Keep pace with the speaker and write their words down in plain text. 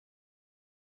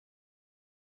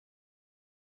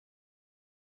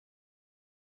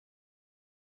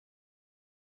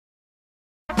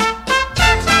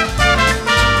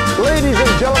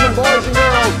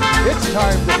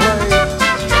time to play.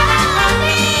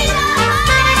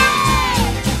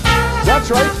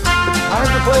 That's right. It's time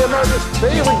to play America's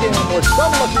favorite game where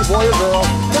some lucky boy or girl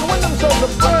can win themselves a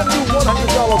brand new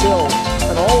 $100 bill.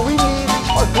 And all we need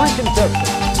are 3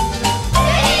 contestants.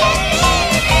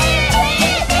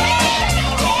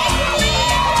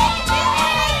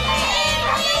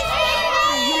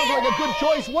 You look like a good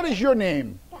choice. What is your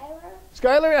name? Skylar.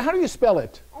 Skylar, how do you spell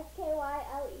it? Skyler.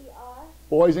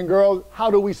 Boys and girls, how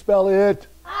do we spell it?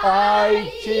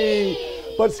 I-T.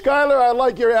 But Skylar, I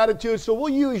like your attitude, so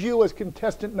we'll use you as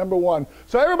contestant number 1.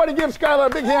 So everybody give Skylar a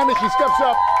big hand as she steps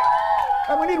up.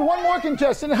 And we need one more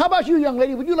contestant. How about you, young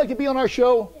lady? Would you like to be on our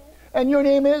show? Yes. And your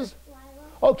name is?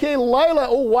 Lila. Okay, Lila.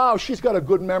 Oh, wow, she's got a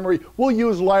good memory. We'll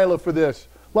use Lila for this.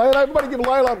 Lila, everybody give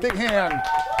Lila a big hand.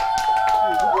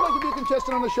 Would you like to be a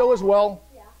contestant on the show as well?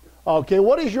 Yeah. Okay,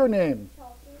 what is your name?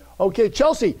 Chelsea. Okay,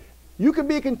 Chelsea, you can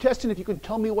be a contestant if you can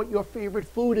tell me what your favorite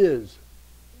food is.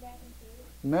 Mac and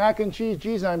cheese. Mac and cheese.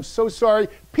 Geez, I'm so sorry.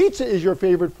 Pizza is your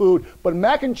favorite food, but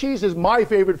mac and cheese is my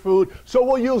favorite food, so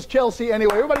we'll use Chelsea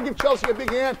anyway. Everybody give Chelsea a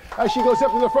big hand as she goes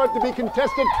up to the front to be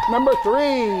contestant number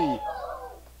 3.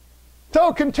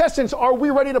 So, contestants, are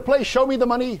we ready to play Show Me the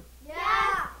Money?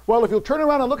 Yeah. Well, if you'll turn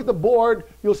around and look at the board,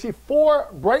 you'll see 4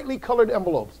 brightly colored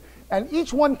envelopes. And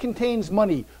each one contains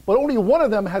money, but only one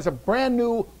of them has a brand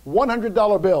new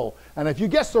 $100 bill. And if you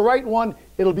guess the right one,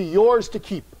 it'll be yours to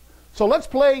keep. So let's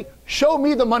play Show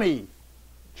Me the Money.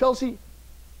 Chelsea,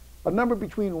 a number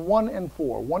between 1 and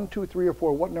 4. 1, 2, 3, or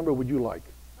 4. What number would you like?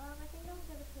 I think I'm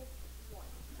going to pick 1.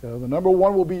 So the number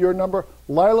 1 will be your number.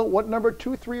 Lila, what number?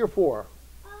 2, 3, or 4?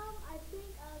 I think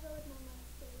I'll go with number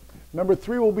 3. Number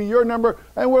 3 will be your number.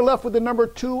 And we're left with the number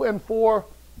 2 and 4.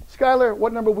 Skylar,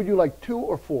 what number would you like? 2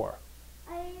 or 4?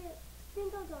 I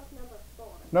think I'll go with number 4.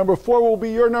 Number 4 will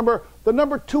be your number. The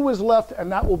number 2 is left,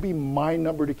 and that will be my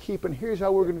number to keep. And here's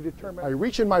how we're going to determine. I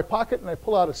reach in my pocket, and I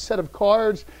pull out a set of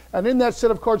cards. And in that set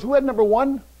of cards, who had number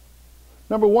 1?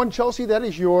 Number 1, Chelsea, that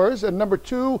is yours. And number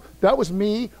 2, that was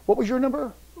me. What was your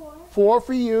number? 4. 4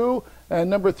 for you. And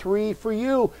number 3 for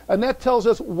you. And that tells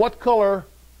us what color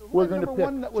we're going to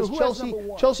pick. That was Chelsea.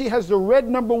 Chelsea has the red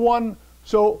number 1,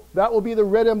 so that will be the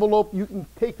red envelope. You can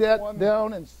take that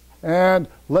down and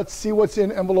let's see what's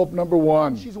in envelope number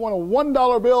 1. She's won a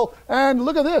 $1 bill, and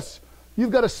look at this.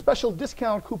 You've got a special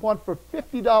discount coupon for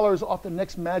 $50 off the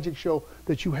next magic show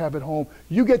that you have at home.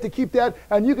 You get to keep that,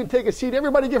 and you can take a seat.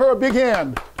 Everybody give her a big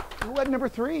hand. Who had number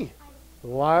 3?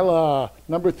 Lila,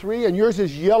 number 3, and yours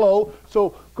is yellow.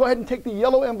 So go ahead and take the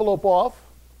yellow envelope off.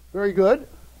 Very good.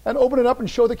 And open it up and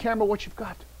show the camera what you've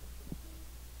got.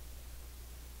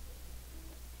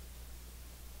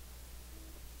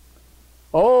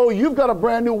 Oh, you've got a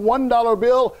brand new $1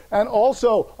 bill and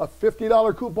also a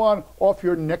 $50 coupon off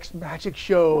your next magic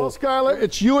show. Well, Skylar,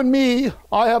 it's you and me.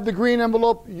 I have the green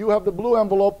envelope. You have the blue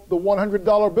envelope. The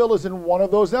 $100 bill is in one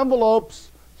of those envelopes.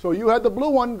 So you had the blue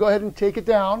one. Go ahead and take it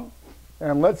down.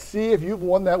 And let's see if you've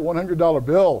won that $100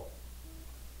 bill.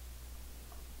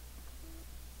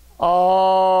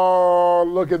 Oh,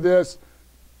 look at this.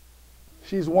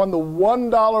 She's won the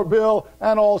 $1 bill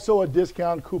and also a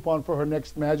discount coupon for her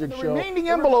next magic show. The remaining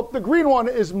envelope, the green one,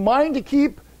 is mine to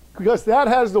keep because that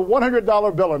has the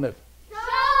 $100 bill in it. Show!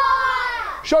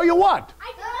 Show you what?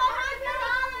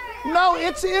 $100! No,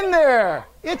 it's in there.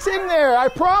 It's in there. I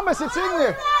promise it's in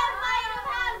there.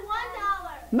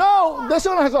 No, this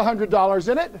one has $100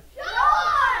 in it.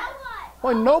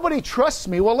 Well, nobody trusts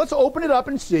me. Well, let's open it up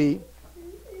and see.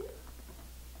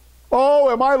 Oh,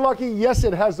 am I lucky? Yes,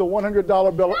 it has the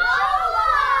 $100 bill.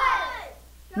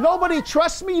 Nobody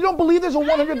trusts me? You don't believe there's a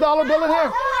 $100 bill in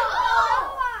here?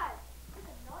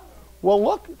 Well,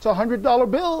 look, it's a $100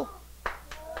 bill.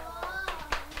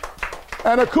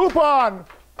 And a coupon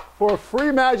for a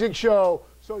free magic show.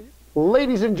 So,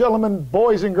 ladies and gentlemen,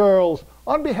 boys and girls,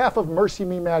 on behalf of Mercy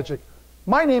Me Magic,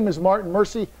 my name is Martin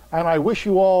Mercy, and I wish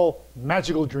you all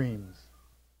magical dreams.